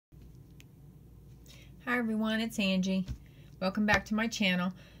Hi everyone, it's Angie. Welcome back to my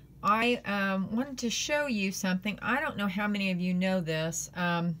channel. I wanted to show you something. I don't know how many of you know this.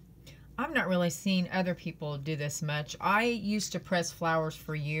 I've not really seen other people do this much. I used to press flowers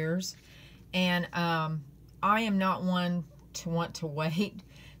for years, and I am not one to want to wait.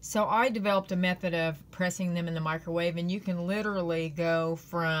 So I developed a method of pressing them in the microwave, and you can literally go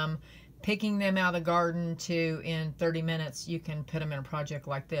from picking them out of the garden to in 30 minutes you can put them in a project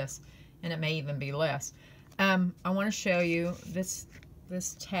like this, and it may even be less. I want to show you this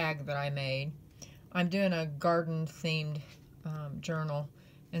tag that I made. I'm doing a garden themed journal,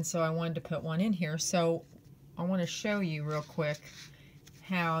 and so I wanted to put one in here. So I want to show you real quick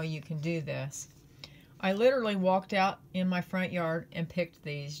how you can do this. I literally walked out in my front yard and picked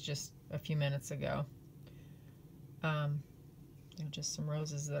these just a few minutes ago. They're just some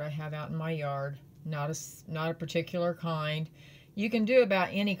roses that I have out in my yard. Not a particular kind. You can do about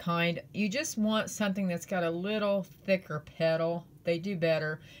any kind. You just want something that's got a little thicker petal. They do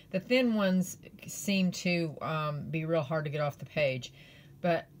better. The thin ones seem to be real hard to get off the page.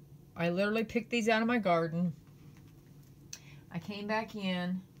 But I literally picked these out of my garden. I came back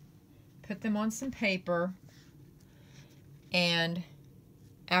in, put them on some paper, and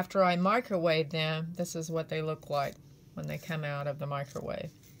after I microwave them, this is what they look like when they come out of the microwave.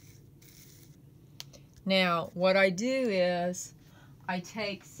 Now, what I do is I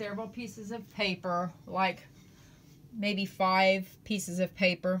take several pieces of paper, like maybe 5 pieces of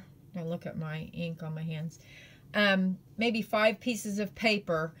paper. Now look at my ink on my hands. Maybe 5 pieces of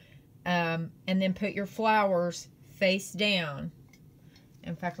paper, and then put your flowers face down.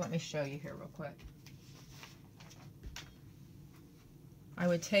 In fact, let me show you here real quick. I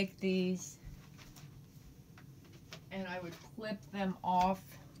would take these and I would clip them off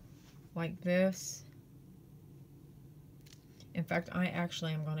like this. In fact, I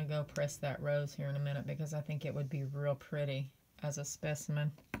actually am going to go press that rose here in a minute because I think it would be real pretty as a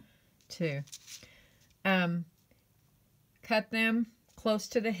specimen too. Cut them close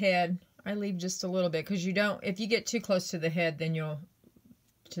to the head. I leave just a little bit because you don't, if you get too close to the head, then you'll,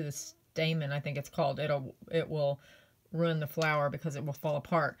 to the stamen I think it's called, it will ruin the flower because it will fall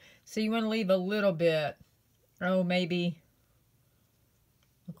apart. So you want to leave a little bit, oh maybe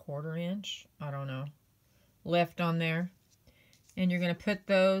a 1/4 inch, I don't know, left on there. And you're going to put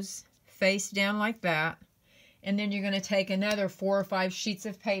those face down like that. And then you're going to take another 4 or 5 sheets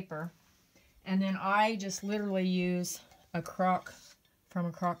of paper. And then I just literally use a crock from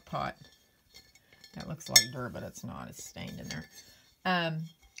a crock pot. That looks like dirt, but it's not. It's stained in there.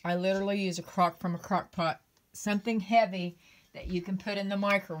 I literally use a crock from a crock pot. Something heavy that you can put in the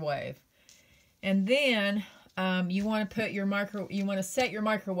microwave. And then you want to put your you want to set your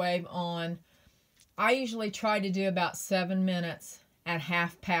microwave on. I usually try to do about 7 minutes at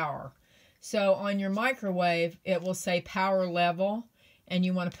half power. So on your microwave, it will say power level, and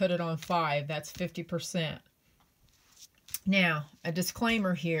you want to put it on 5. That's 50%. Now, a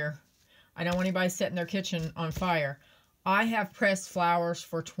disclaimer here. I don't want anybody setting their kitchen on fire. I have pressed flowers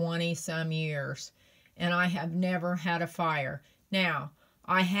for 20-some years, and I have never had a fire. Now,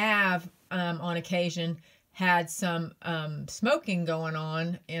 I have, on occasion, had some smoking going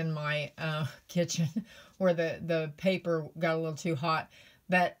on in my kitchen where the paper got a little too hot.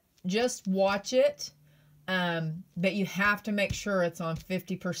 But just watch it. But you have to make sure it's on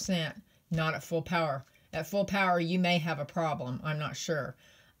 50%, not at full power. At full power, you may have a problem. I'm not sure.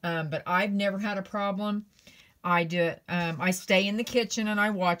 But I've never had a problem. I do it. I stay in the kitchen and I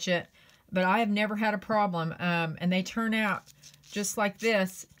watch it. But I have never had a problem. And they turn out just like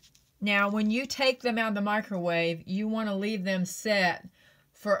this. Now, when you take them out of the microwave, you want to leave them set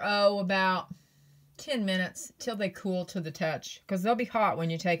for, about 10 minutes till they cool to the touch. Because they'll be hot when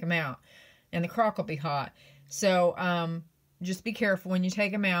you take them out. And the crock will be hot. So, just be careful when you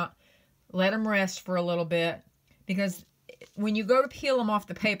take them out. Let them rest for a little bit. Because when you go to peel them off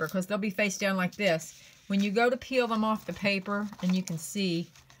the paper, because they'll be face down like this. When you go to peel them off the paper, and you can see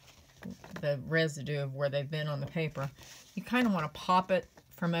the residue of where they've been on the paper, you kind of want to pop it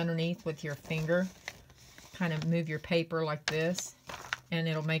from underneath with your finger. Kind of move your paper like this, and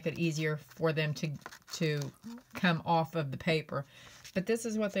it'll make it easier for them to come off of the paper. But this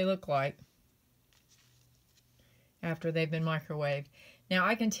is what they look like after they've been microwaved. Now,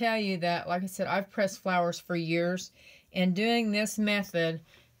 I can tell you that, like I said, I've pressed flowers for years, and doing this method,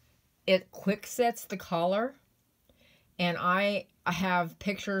 it quick sets the color. And I have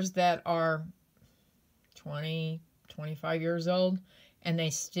pictures that are 20, 25 years old, and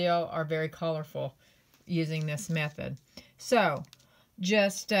they still are very colorful using this method. So,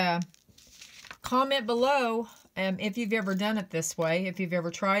 just comment below if you've ever done it this way, if you've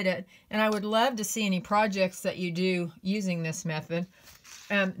ever tried it. And I would love to see any projects that you do using this method.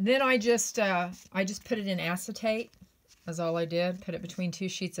 Then I just put it in acetate. That's all I did. Put it between 2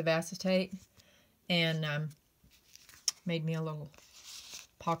 sheets of acetate. And made me a little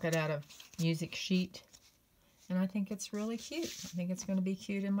pocket out of music sheet. And I think it's really cute. I think it's going to be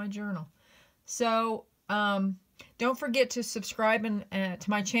cute in my journal. So, don't forget to subscribe to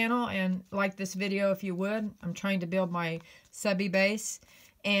my channel and like this video if you would. I'm trying to build my subby base.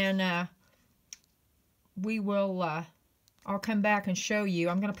 And we will, I'll come back and show you.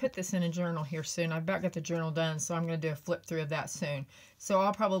 I'm going to put this in a journal here soon. I've about got the journal done, so I'm going to do a flip through of that soon. So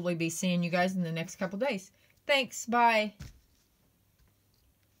I'll probably be seeing you guys in the next couple days. Thanks. Bye.